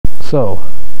So,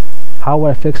 how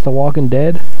would I fix The Walking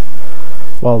Dead?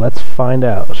 Well, let's find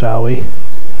out, shall we?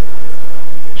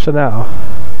 So now,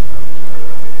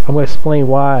 I'm going to explain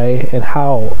why and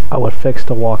how I would fix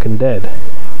The Walking Dead.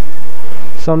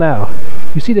 So now,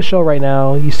 you see the show right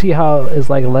now, you see how it's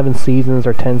like 11 seasons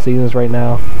or 10 seasons right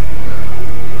now?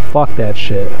 Fuck that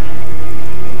shit.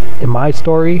 In my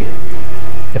story,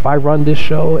 if I run this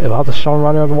show, if I was the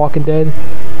showrunner of The Walking Dead,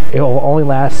 it will only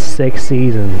last 6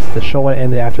 seasons. The show would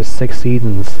end after 6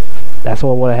 seasons. That's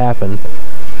what would have happened.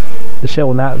 The show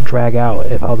will not drag out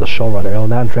if I was a showrunner. It will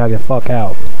not drag the fuck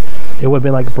out. It would have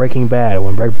been like Breaking Bad.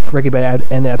 When Breaking Bad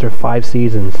ended after 5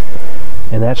 seasons.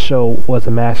 And that show was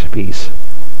a masterpiece.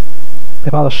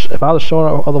 If I was a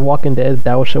showrunner of The Walking Dead,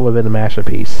 that show would have been a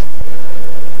masterpiece.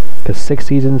 Because 6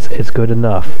 seasons is good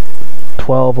enough.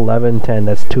 12, 11, 10,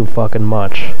 that's too fucking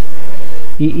much.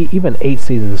 Even 8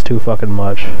 seasons is too fucking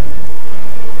much.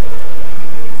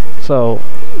 So,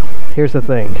 here's the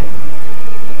thing.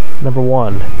 Number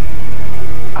 1,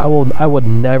 I would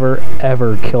never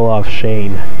ever kill off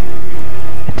Shane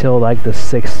until like the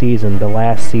 6th season, the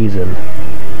last season.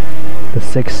 The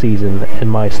 6th season in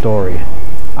my story.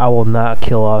 I will not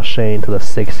kill off Shane to the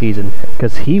 6th season,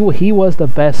 because he was the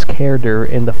best character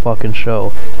in the fucking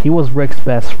show. He was Rick's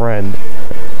best friend.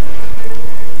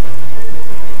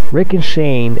 Rick and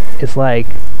Shane is like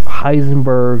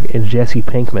Heisenberg and Jesse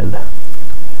Pinkman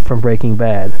from Breaking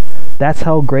Bad. That's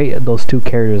how great those two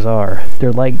characters are.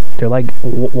 They're like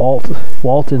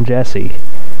Walt and Jesse.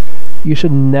 You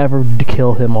should never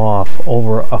kill him off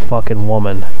over a fucking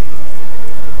woman.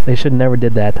 They should never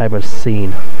did that type of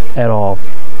scene at all.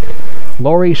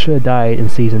 Lori should have died in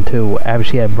season 2 after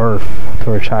she had birth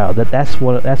to her child. That's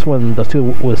when those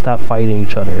two would stop fighting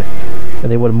each other,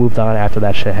 and they would have moved on after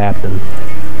that shit happened.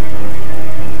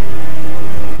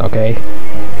 Okay,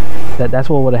 that's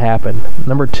what would have happened.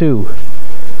 Number 2,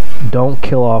 don't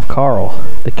kill off Carl.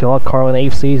 They kill off Carl in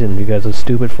 8th season because of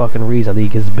stupid fucking reason. I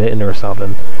think he gets bitten or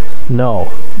something.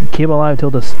 No, keep him alive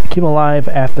keep him alive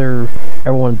after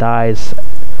everyone dies.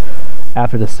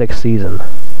 After the 6th season,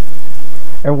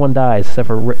 everyone dies except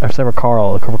for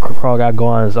Carl. Carl got to go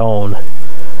on his own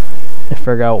and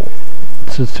figure out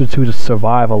to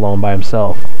survive alone by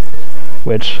himself.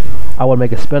 Which I would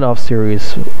make a spin-off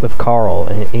series with Carl,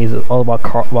 and he's all about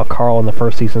Carl in the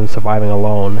 1st season surviving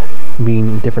alone,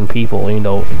 meeting different people. You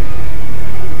know,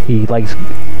 he likes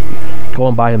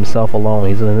going by himself alone.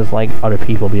 He doesn't like other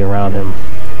people being around him.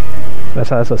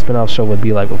 That's a spin-off show would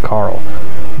be like with Carl.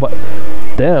 But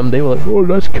them, they were like, oh,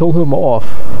 let's kill him off.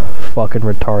 Fucking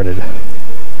retarded.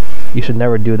 You should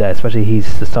never do that, especially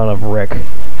he's the son of Rick.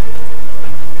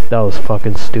 That was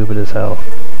fucking stupid as hell.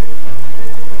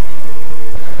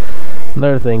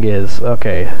 Another thing is,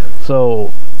 okay,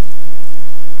 so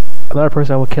another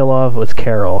person I would kill off was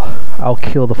Carol. I'll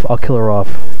kill her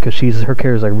off because her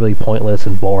character is like really pointless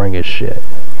and boring as shit.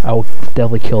 I will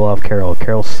definitely kill off Carol.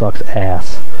 Carol sucks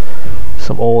ass.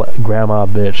 Some old grandma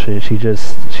bitch.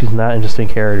 She's not an interesting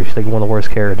character. She's like one of the worst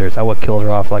characters. I would kill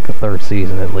her off like the 3rd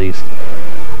season at least.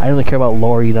 I didn't really care about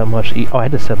Lori that much. Oh, I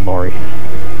just said Lori.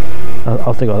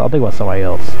 I'll think about somebody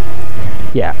else.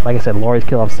 Yeah, like I said, Lori's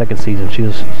killed off 2nd season. She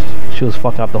was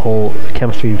fucking up the whole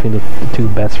chemistry between the 2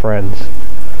 best friends.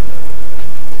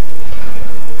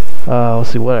 Let's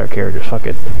see, what other characters? Fuck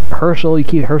it. Herschel, you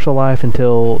keep Herschel alive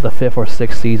until the 5th or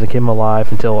 6th season. Keep him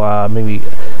alive until maybe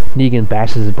Negan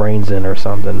bashes his brains in or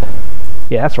something.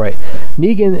 Yeah, that's right.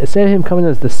 Negan, instead of him coming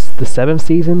as the 7th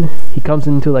season, he comes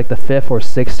into like the 5th or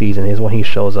 6th season is when he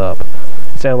shows up.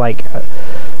 Instead of like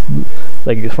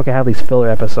fucking have these filler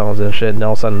episodes and shit, and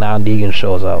all of a sudden now Negan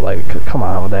shows up. Like, come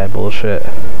on with that bullshit.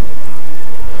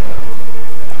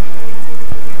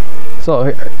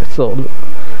 So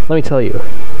let me tell you,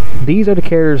 these are the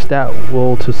characters that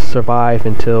will survive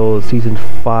until season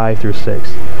 5 through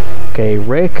 6. Okay,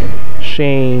 Rick,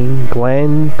 Shane,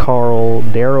 Glenn, Carl,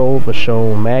 Daryl,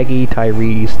 Michonne, Maggie,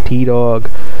 Tyrese, T-Dog,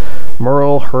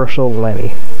 Merle, Herschel,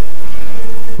 Lenny.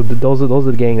 Those are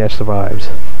the gang that survives.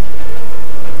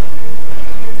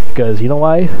 Because you know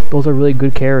why? Those are really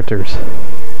good characters.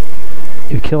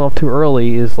 If you kill them too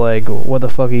early, is like, what the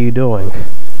fuck are you doing?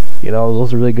 You know,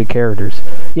 those are really good characters.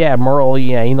 Yeah, Merle,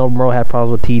 yeah, you know, Merle had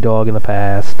problems with T-Dog in the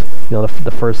past. You know,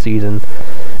 the 1st season.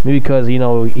 Maybe because, you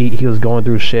know, he was going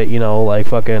through shit, you know, like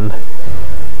fucking...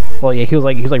 Well, yeah, he was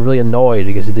like really annoyed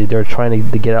because they're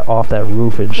trying to get off that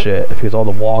roof and shit. Because all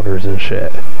the walkers and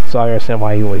shit. So I understand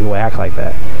why he would act like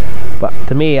that. But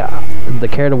to me, the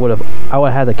character would have... I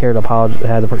would have had the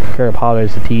character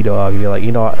apologize to T-Dog and be like,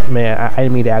 you know, man, I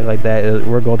didn't mean to act like that.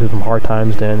 We're going through some hard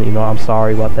times then. You know, I'm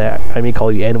sorry about that. I didn't mean to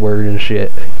call you N-word and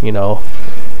shit, you know.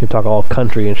 You talk all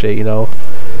country and shit, you know.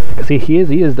 Cause he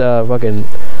is the fucking,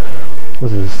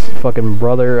 was his fucking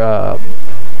brother,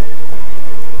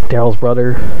 Daryl's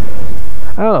brother.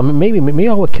 I don't know, maybe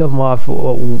I would kill him off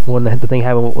when the thing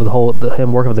happened with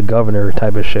him working with the governor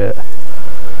type of shit.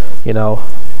 You know?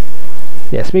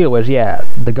 Yeah, speaking of which, yeah,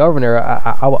 the governor,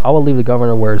 I would leave the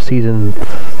governor where season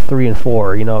 3 and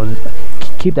 4, you know,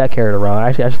 keep that character around.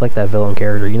 I just like that villain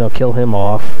character, you know, kill him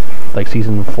off, like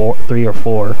season 3 or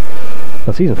 4.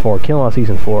 No, season 4, kill him on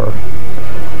season 4.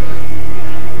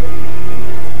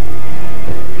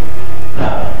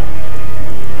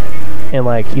 And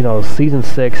like, you know, season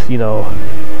 6, you know,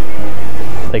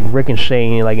 like Rick and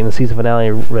Shane, like in the season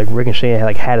finale, like Rick and Shane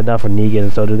had enough of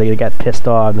Negan, so they got pissed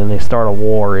off, and then they start a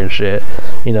war and shit.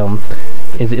 You know,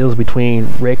 it was between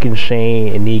Rick and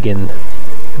Shane and Negan.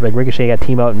 Like Rick and Shane got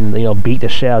team out and, you know, beat the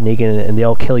shit out of Negan, and they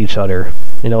all kill each other.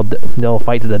 You know, they'll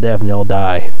fight to the death and they'll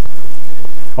die.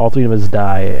 All 3 of us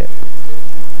die.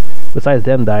 Besides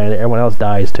them dying, everyone else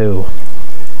dies too.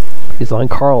 It's only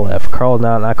Carl left. Carl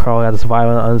not Carl got to survive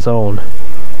on his own.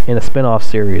 In a spin-off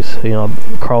series, you know,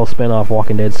 Carl's spin-off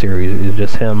Walking Dead series is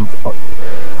just him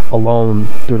alone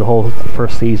through the whole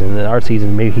first season. In our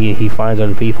season, maybe he finds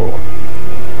other people.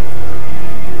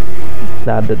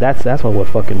 Now that's what we'll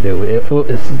fucking do. It's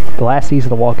the last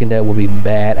season of Walking Dead will be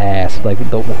badass,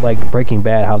 like Breaking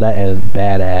Bad, how that ended,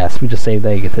 badass. We just say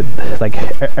like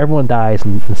everyone dies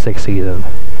in the 6th season.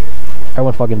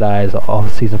 Everyone fucking dies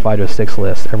off season 5 to 6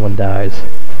 list. Everyone dies.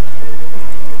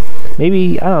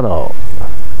 Maybe, I don't know.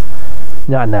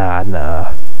 Nah.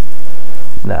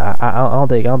 I don't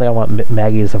think I want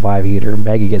Maggie to survive either.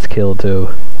 Maggie gets killed too.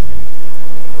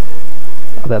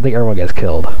 I think everyone gets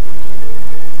killed.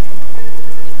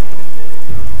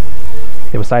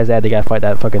 Yeah, besides that, they gotta fight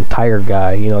that fucking tiger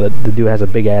guy. You know, the dude has a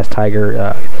big ass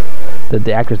tiger.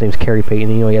 The actor's name's Carrie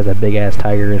Payton. You know, he has a big ass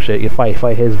tiger and shit. You fight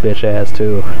his bitch ass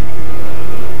too.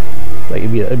 Like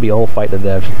it'd be a whole fight to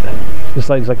death. Just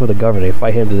like with the governor, they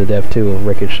fight him to the death too.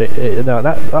 Rick and Shane. No,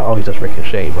 not always just Rick and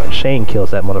Shane, but Shane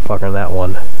kills that motherfucker in that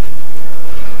one.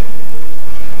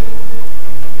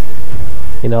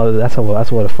 You know, that's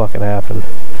what fucking happened.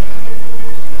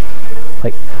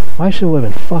 Like, my shit would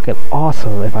have been fucking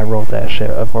awesome if I wrote that shit.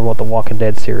 If I wrote the Walking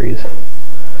Dead series,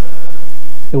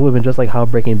 it would have been just like how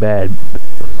Breaking Bad.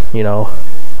 You know.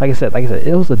 Like I said,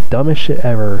 it was the dumbest shit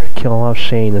ever, killing off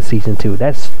Shane in season 2.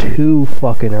 That's too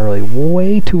fucking early.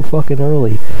 Way too fucking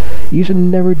early. You should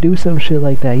never do some shit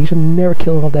like that. You should never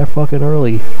kill him off that fucking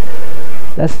early.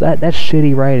 That's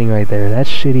shitty writing right there. That's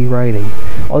shitty writing.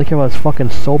 All they care about is fucking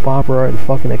soap opera and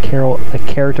fucking a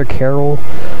character Carol.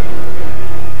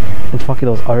 And fucking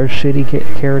those other shitty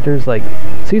characters. Like,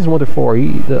 season 1 to 4,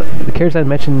 the characters I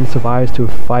mentioned survives to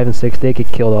 5 and 6, they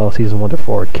get killed all season 1 to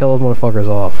 4. Kill those motherfuckers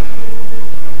off.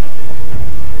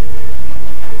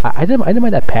 I didn't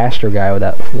mind that pastor guy with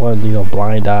that one, you know,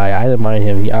 blind eye. I didn't mind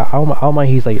him. I don't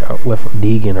mind he's like with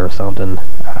Negan or something.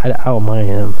 I don't mind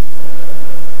him.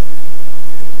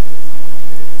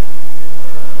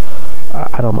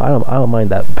 I don't mind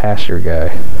that pastor guy.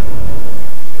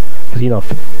 Cause you know,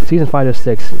 season 5 to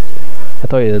 6, I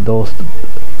told you that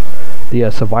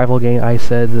the survival gang. I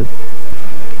said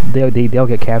that they'll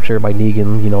get captured by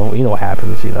Negan. You know what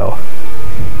happens. You know.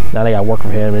 Now they gotta work for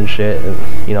him and shit, and,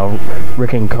 you know,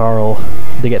 Rick and Carl,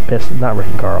 they get pissed, not Rick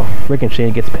and Carl, Rick and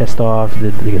Shane gets pissed off,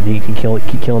 they can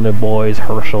keep killing their boys,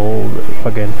 Herschel,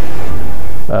 fucking,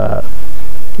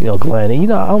 you know, Glenn, and, you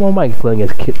know, I don't mind Glenn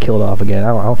gets killed off again,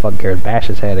 I don't fucking care, bash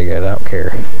his head again, I don't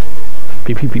care.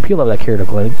 People love that character,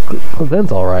 Glenn.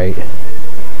 Glenn's alright.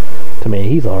 To me,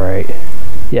 he's alright.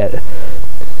 Yeah,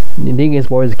 Negan's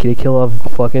boys, they kill off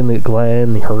fucking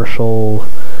Glenn, Herschel,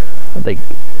 I think.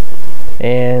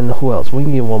 And who else? We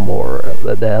can get one more.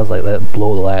 That was like that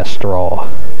blow the last straw.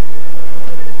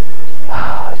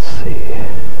 Let's see.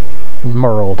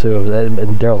 Merle too. And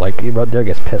Daryl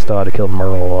gets pissed off to kill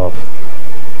Merle off.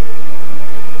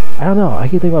 I don't know. I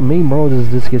can't think about me. Merle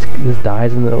just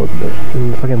dies in the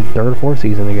fucking 3rd or 4th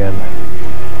season again.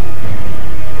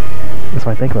 That's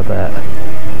what I think about that.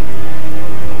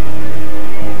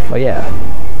 But yeah,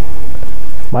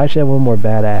 my shit one more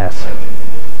badass.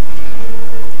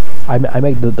 I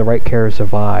make the right character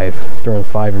survive during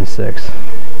 5 and 6.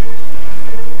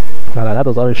 Not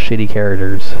those other shitty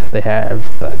characters they have.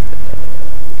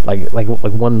 Like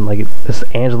this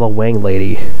Angela Wang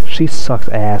lady. She sucks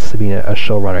ass to be a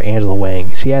showrunner. Angela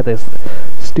Wang. She had this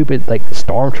stupid like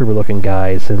stormtrooper looking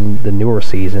guys in the newer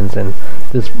seasons, and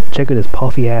this chick with this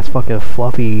puffy ass fucking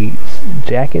fluffy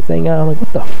jacket thing on. I'm like,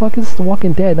 what the fuck is The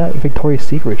Walking Dead? Not Victoria's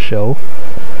Secret show.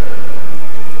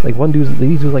 Like these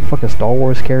dudes like fucking Star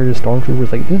Wars characters,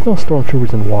 stormtroopers. Like there's no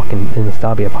stormtroopers in the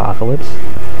zombie apocalypse.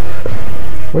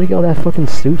 Where'd he get all that fucking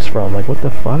suits from? Like, what the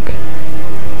fuck?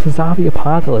 It's a zombie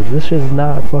apocalypse. This shit is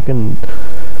not fucking...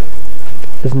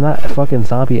 It's not fucking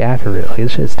zombie accurate. Like,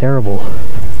 this shit is terrible.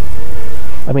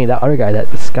 I mean, that other guy, that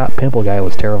Scott Pimple guy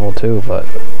was terrible too, but...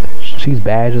 She's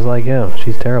bad just like him.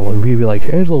 She's terrible. And we'd be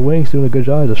like, Angela Wang's doing a good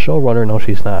job as a showrunner. No,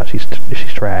 she's not. She's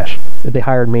trash. If they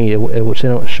hired me,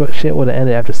 shit would have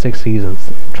ended after 6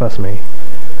 seasons. Trust me.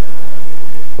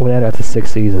 It would have ended after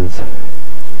 6 seasons.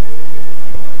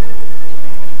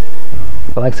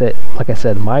 But like I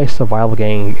said, my survival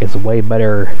gang is way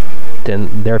better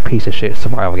than their piece of shit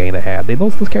survival gang they have.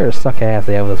 Those characters suck ass.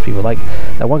 They have those people. Like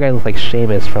that one guy looks like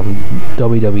Sheamus from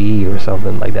WWE or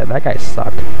something like that. That guy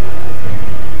sucked.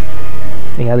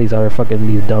 You have these other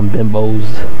these dumb bimbos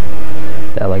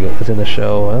that like is in the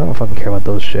show. I don't fucking care about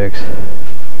those chicks.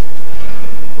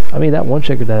 I mean that one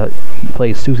chick that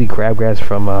plays Susie Crabgrass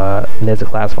from Ned's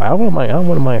Declassified. I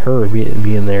wouldn't mind her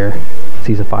being there,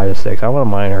 season 5 to 6. I wouldn't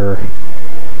mind her.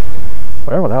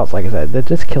 But everyone else, like I said, they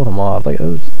just killed them off. Like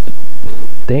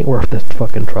they ain't worth the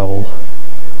fucking trouble.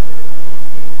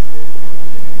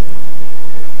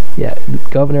 Yeah, the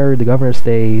governor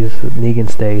stays. Negan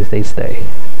stays. They stay.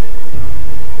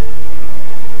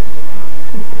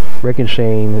 Rick and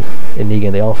Shane and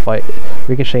Negan, they all fight.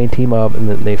 Rick and Shane team up and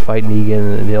then they fight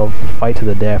Negan and they'll fight to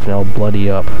the death and they'll bloody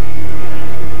up.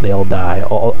 They all die.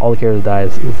 All the characters die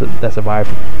that survive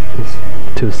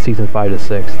to season 5 to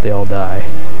 6. They all die.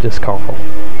 Just Carl.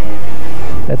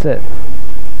 That's it.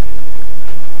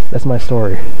 That's my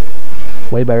story.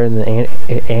 Way better than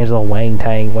Angela Wang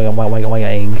Tang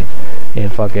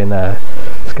and fucking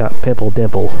Scott Pimple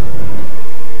Dimple.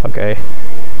 Okay.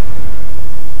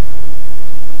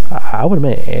 I would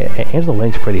admit Angela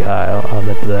Wang's pretty high. I'll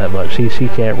admit to that, but she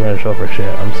can't run a show for shit.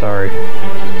 I'm sorry.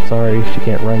 Sorry, she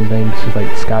can't run things. She's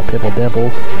like Scott Pimple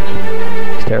Dimple.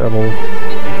 She's terrible.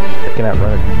 They cannot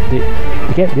run it.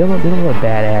 They don't know what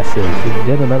badass is.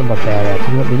 They don't know nothing about badass.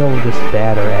 They know just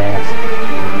bad or ass.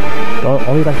 All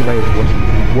they like to write is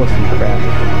wussy crap.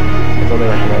 That's all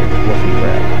they like to write is wussy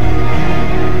crap.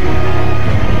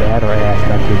 Bad or ass,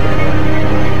 not too bad.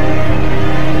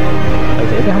 Like,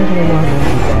 if they're gonna know how to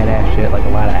do badass shit, like a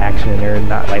lot of action in there,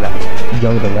 not like that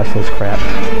Young the Restless crap.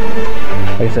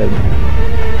 Like I said,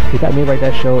 if you got me to write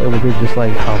that show, it would be just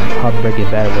like how Breaking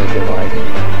Bad would have been like,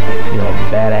 you know,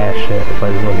 badass shit,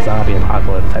 but it's like zombie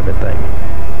apocalypse type of thing.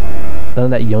 None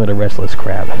of that Young the Restless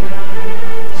crap.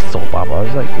 Soap opera. I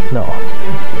was like, no.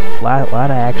 A lot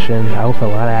of action. I hope a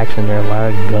lot of action there, a lot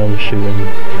of gun shooting.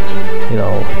 You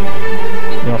know,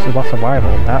 it's about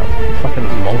survival, not fucking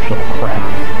emotional crap.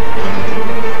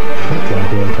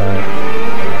 Goddamn time.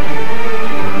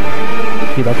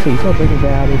 See, like I said, you saw Breaking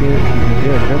Bad,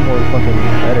 they're more fucking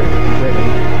better written,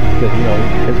 because, you know,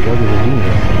 his George is a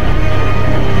genius.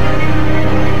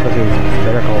 Plus his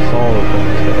Better Call Saul is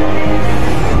still on.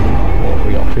 Well,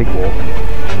 you know, prequel.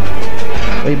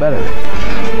 Way better.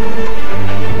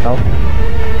 Well,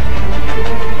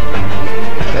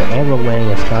 Angela Wang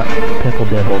and Scott Pimple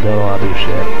Dimple don't know how to do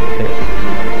shit.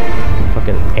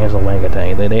 Fucking Angela Wang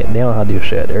thing. They don't know how to do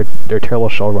shit. They're terrible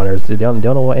showrunners. They don't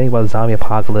know anything about zombie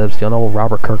apocalypse. They don't know what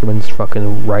Robert Kirkman's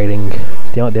fucking writing.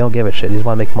 They don't give a shit. They just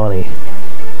want to make money.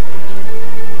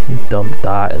 Dumb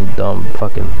Dot and dumb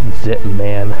fucking Zip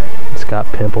Man. Scott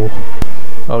Pimple.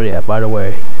 Oh yeah, by the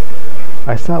way,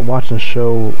 I stopped watching the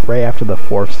show right after the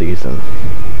 4th season.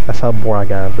 That's how bored I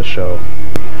got of the show.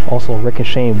 Also, Rick and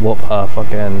Shane whoop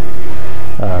fucking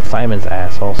Simon's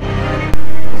ass also.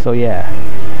 So yeah,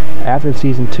 after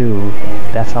season 2,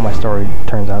 that's how my story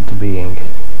turns out to being.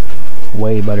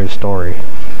 Way better story.